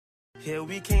Yeah,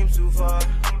 we came too far.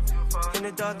 In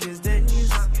the darkest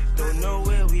days, don't know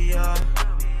where we are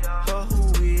or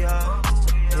who we are.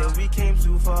 Yeah, we came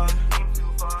too far.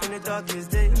 In the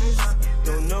darkest days,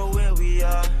 don't know where we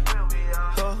are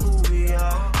or who we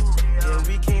are. Yeah,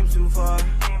 we came too far.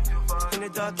 In the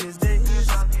darkest days,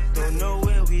 don't know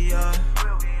where we are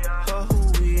or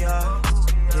who we are.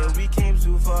 Yeah, we came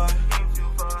too far.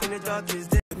 In the darkest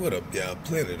days. What up, y'all?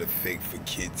 Planet of Fake for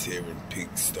Kids here in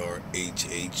Pigstar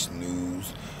HH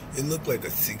News. It looked like a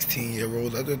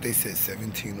 16-year-old. I thought they said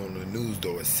 17 on the news,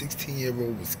 though. A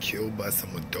 16-year-old was killed by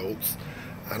some adults.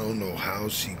 I don't know how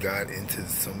she got into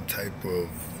some type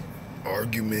of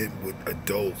argument with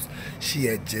adults. She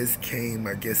had just came,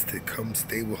 I guess, to come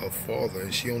stay with her father,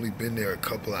 and she only been there a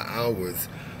couple of hours.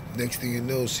 Next thing you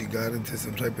know, she got into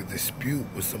some type of dispute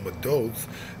with some adults.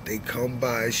 They come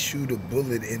by, shoot a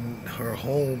bullet in her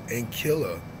home, and kill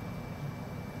her.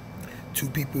 2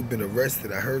 people have been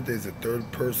arrested. I heard there's a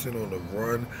 3rd person on the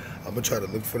run. I'm going to try to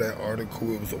look for that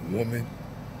article. It was a woman.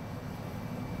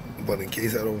 But in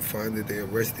case I don't find it, they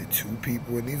arrested 2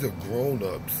 people. And these are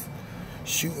grown-ups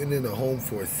shooting in a home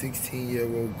for a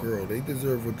 16-year-old girl. They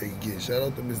deserve what they get. Shout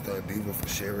out to Ms. Dondiva for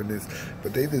sharing this.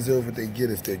 But they deserve what they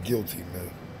get if they're guilty,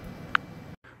 man.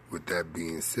 With that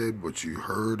being said, what you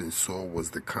heard and saw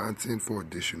was the content. For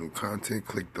additional content,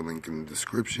 click the link in the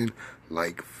description.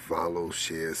 Like, follow,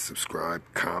 share, subscribe,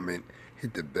 comment,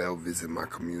 hit the bell, visit my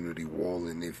community wall,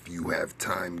 and if you have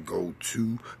time, go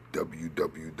to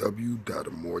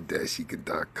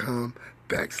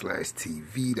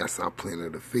www.amor-eka.com/TV. That's our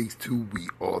Planet of Fakes too. We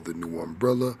are the new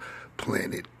umbrella,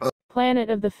 Planet of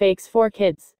the Fakes for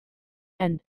Kids.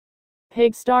 And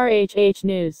Pigstar HH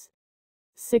News.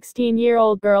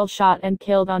 16-year-old girl shot and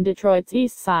killed on Detroit's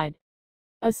east side.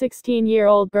 A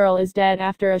 16-year-old girl is dead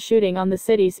after a shooting on the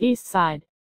city's east side.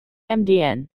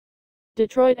 MDN.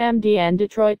 Detroit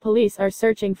police are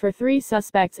searching for 3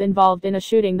 suspects involved in a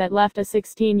shooting that left a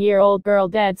 16-year-old girl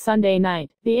dead Sunday night.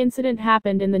 The incident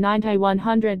happened in the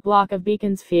 9100 block of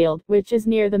Beaconsfield, which is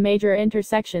near the major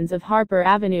intersections of Harper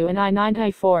Avenue and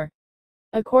I-94.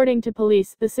 According to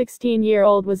police, the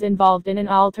 16-year-old was involved in an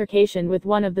altercation with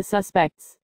one of the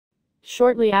suspects.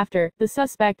 Shortly after, the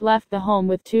suspect left the home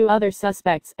with 2 other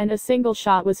suspects, and a single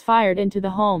shot was fired into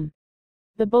the home.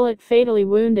 The bullet fatally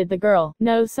wounded the girl.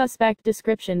 No suspect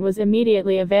description was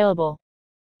immediately available.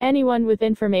 Anyone with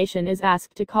information is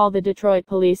asked to call the Detroit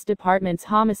Police Department's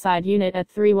Homicide Unit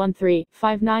at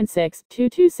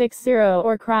 313-596-2260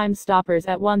 or Crime Stoppers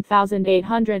at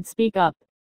 1-800 Speak Up.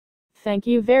 Thank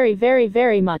you very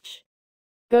much.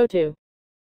 Go to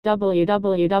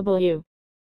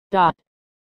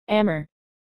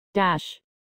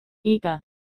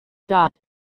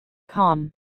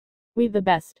www.amor-eka.com. We the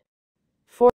best.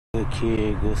 Good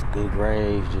kid, good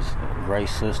grades, just great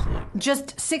sister.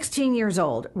 Just 16 years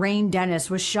old, Rayne Dennis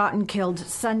was shot and killed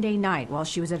Sunday night while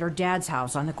she was at her dad's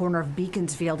house on the corner of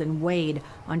Beaconsfield and Wade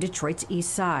on Detroit's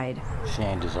east side. She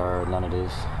ain't deserve none of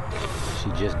this. She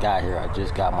just got here. I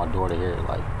just got my daughter here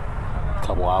like a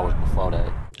couple hours before that.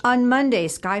 On Monday,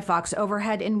 Skyfox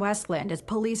overhead in Westland as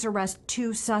police arrest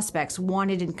 2 suspects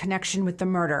wanted in connection with the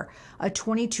murder, a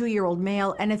 22-year-old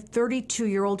male and a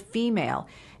 32-year-old female.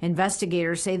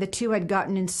 Investigators say the 2 had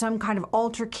gotten in some kind of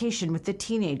altercation with the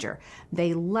teenager.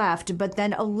 They left, but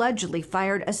then allegedly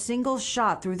fired a single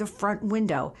shot through the front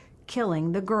window,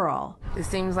 killing the girl. It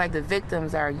seems like the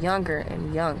victims are younger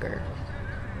and younger.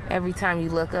 Every time you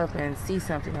look up and see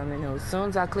something on the news. As soon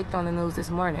as I clicked on the news this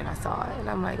morning, I saw it. And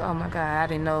I'm like, oh my God, I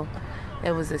didn't know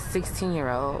it was a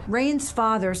 16-year-old. Rayne's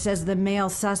father says the male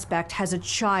suspect has a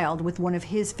child with one of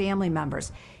his family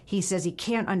members. He says he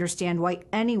can't understand why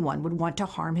anyone would want to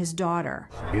harm his daughter.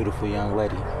 Beautiful young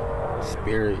lady.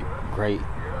 Spirit, great,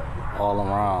 all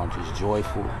around, just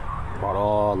joyful. Brought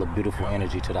all the beautiful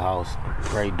energy to the house.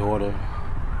 Great daughter.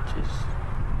 Just,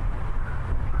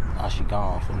 now she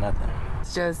gone for nothing.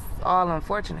 It's just all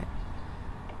unfortunate.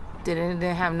 Didn't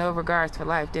have no regards for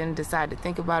life. Didn't decide to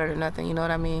think about it or nothing, you know what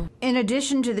I mean? In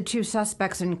addition to the 2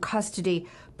 suspects in custody,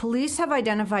 police have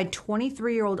identified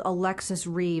 23-year-old Alexis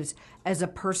Reeves as a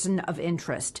person of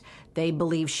interest. They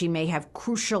believe she may have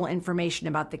crucial information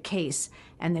about the case,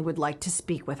 and they would like to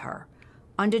speak with her.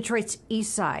 On Detroit's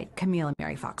east side, Camille and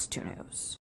Mary, Fox 2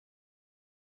 News.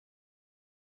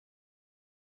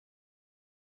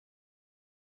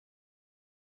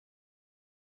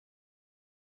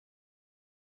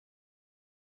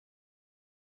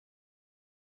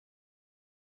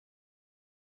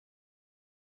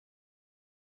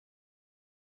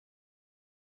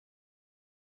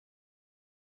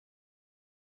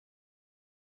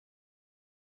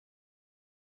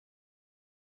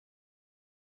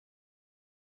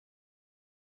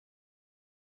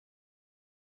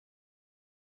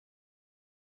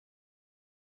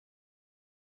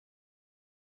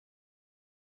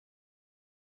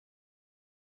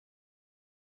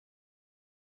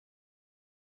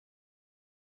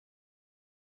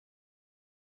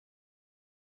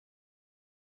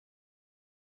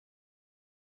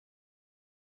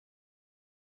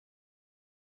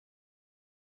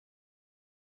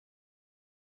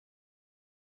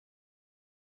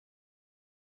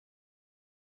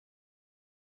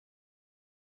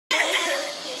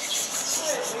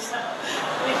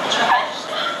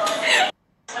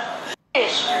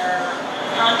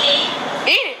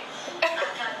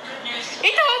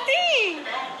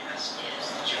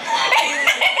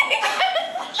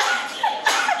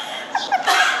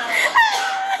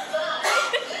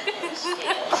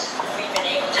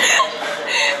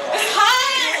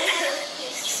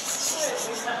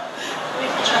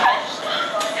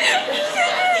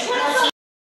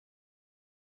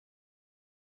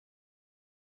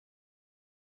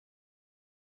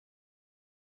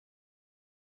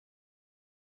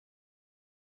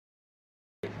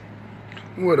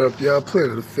 What up, y'all?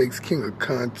 Planet of the Fakes, king of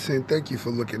content. Thank you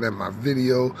for looking at my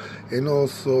video. And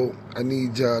also, I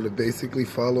need y'all to basically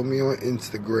follow me on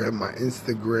Instagram. My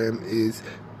Instagram is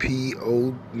it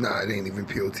ain't even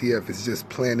POTF. It's just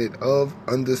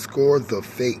planet_of_the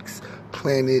fakes.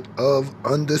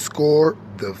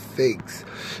 Planet_of_the fakes.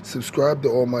 Subscribe to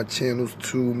all my channels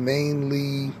too.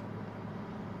 Mainly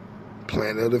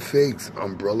Planet of the Fakes,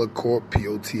 Umbrella Corp,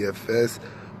 POTFS,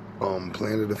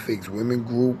 Planet of the Fakes Women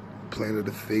Group, Planet of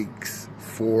the Fakes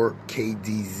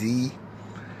 4KDZ,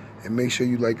 and make sure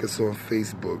you like us on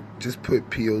Facebook. Just put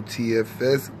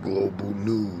POTFS Global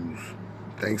News.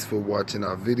 Thanks for watching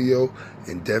our video,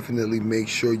 and definitely make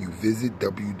sure you visit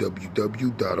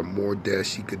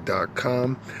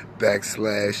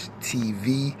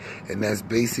www.amordachica.com/TV, and that's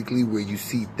basically where you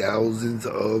see thousands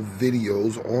of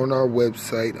videos on our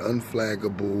website,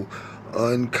 unflaggable,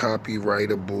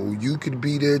 uncopyrightable. You could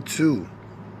be there too.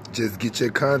 Just get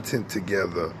your content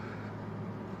together.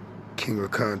 King of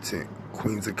content,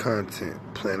 queens of content,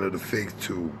 Planet of the Fakes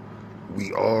too.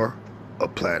 We are a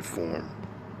platform.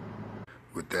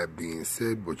 With that being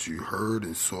said, what you heard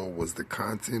and saw was the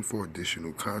content. For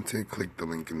additional content, click the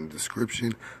link in the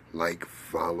description. Like,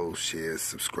 follow, share,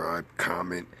 subscribe,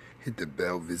 comment, hit the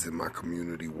bell, visit my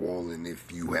community wall, and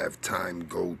if you have time,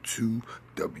 go to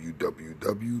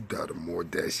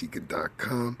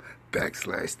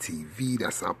www.amordachica.com/TV.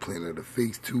 That's our Planet of the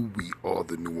Fakes too. We are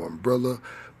the new umbrella,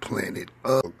 Planet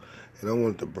of. And I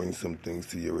wanted to bring some things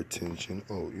to your attention.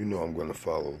 Oh, you know I'm going to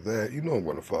follow that. You know I'm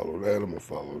going to follow that. I'm going to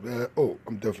follow that. Oh,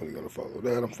 I'm definitely going to follow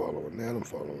that. I'm following that. I'm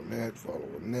following that.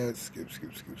 Following that. Skip.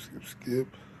 Skip.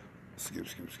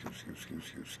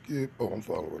 Oh, I'm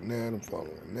following that. I'm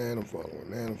following that. I'm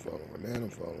following that. I'm following that. I'm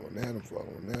following that. I'm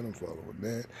following that. I'm following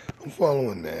that. I'm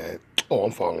following that. Oh,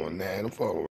 I'm following that. I'm following